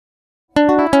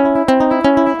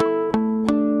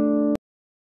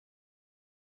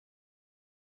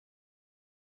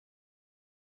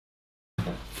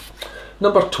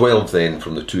Number 12 then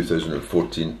from the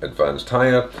 2014 Advanced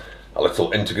Higher, a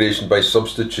little integration by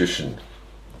substitution.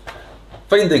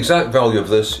 Find the exact value of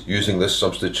this using this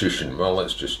substitution. Well,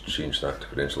 let's just change that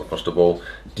differential first of all.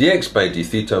 dx by d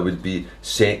theta would be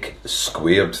sec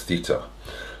squared theta.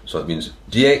 So that means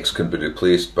dx can be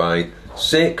replaced by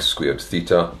sec squared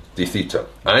theta d theta.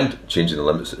 And changing the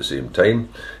limits at the same time.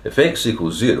 If x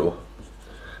equals 0,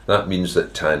 that means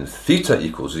that tan theta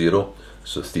equals 0,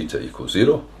 so theta equals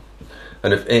 0.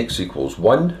 And if x equals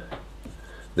 1,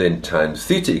 then tan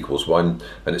theta equals 1,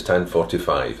 and it's tan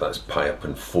 45. That's pi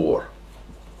upon 4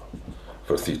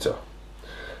 for theta.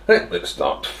 Right, let's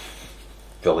start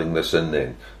filling this in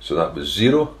then. So that was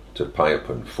 0 to pi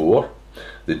upon 4.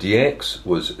 The dx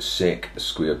was sec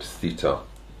squared theta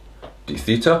d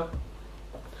theta.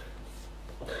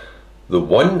 The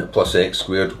 1 plus x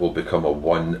squared will become a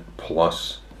 1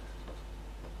 plus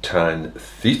tan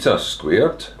theta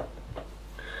squared.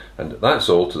 And that's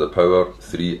all to the power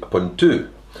 3 upon 2.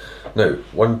 Now,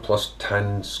 1 plus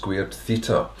tan squared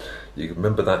theta. You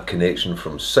remember that connection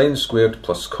from sine squared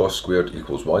plus cos squared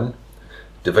equals 1.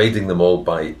 Dividing them all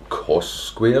by cos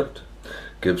squared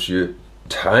gives you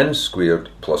tan squared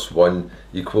plus 1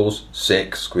 equals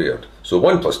sec squared. So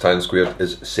 1 plus tan squared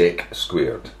is sec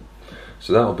squared.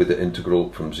 So that will be the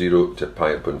integral from 0 to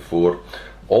pi upon 4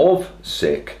 of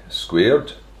sec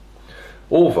squared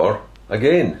over,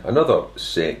 again, another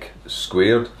sec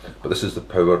squared, but this is the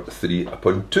power 3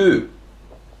 upon 2.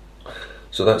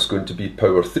 So that's going to be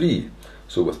power 3.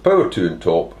 So with power 2 on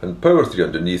top and power 3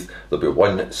 underneath, there'll be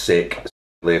 1 sec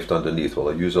left underneath. Well,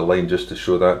 I use a line just to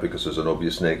show that because there's an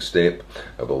obvious next step.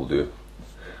 I will do.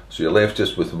 So you're left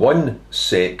just with 1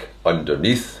 sec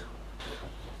underneath,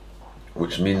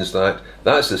 which means that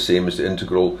that's the same as the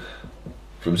integral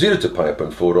from 0 to pi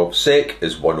upon 4 of sec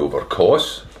is 1 over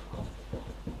cos.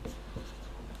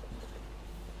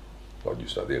 I'll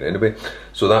use that there anyway.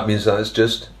 So that means that it's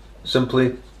just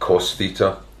simply cos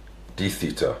theta d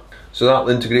theta. So that'll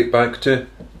integrate back to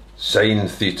sine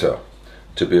theta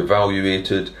to be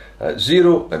evaluated at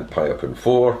 0 and pi upon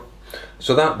 4.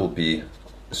 So that will be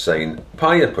sine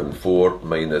pi upon 4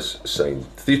 minus sine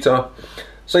theta.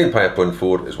 Sine pi upon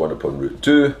 4 is 1 upon root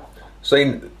 2.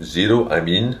 Sine 0,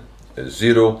 is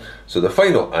 0. So the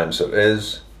final answer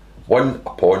is 1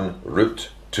 upon root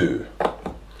 2.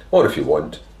 Or if you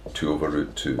want, 2 over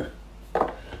root 2.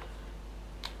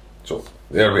 So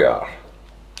there we are.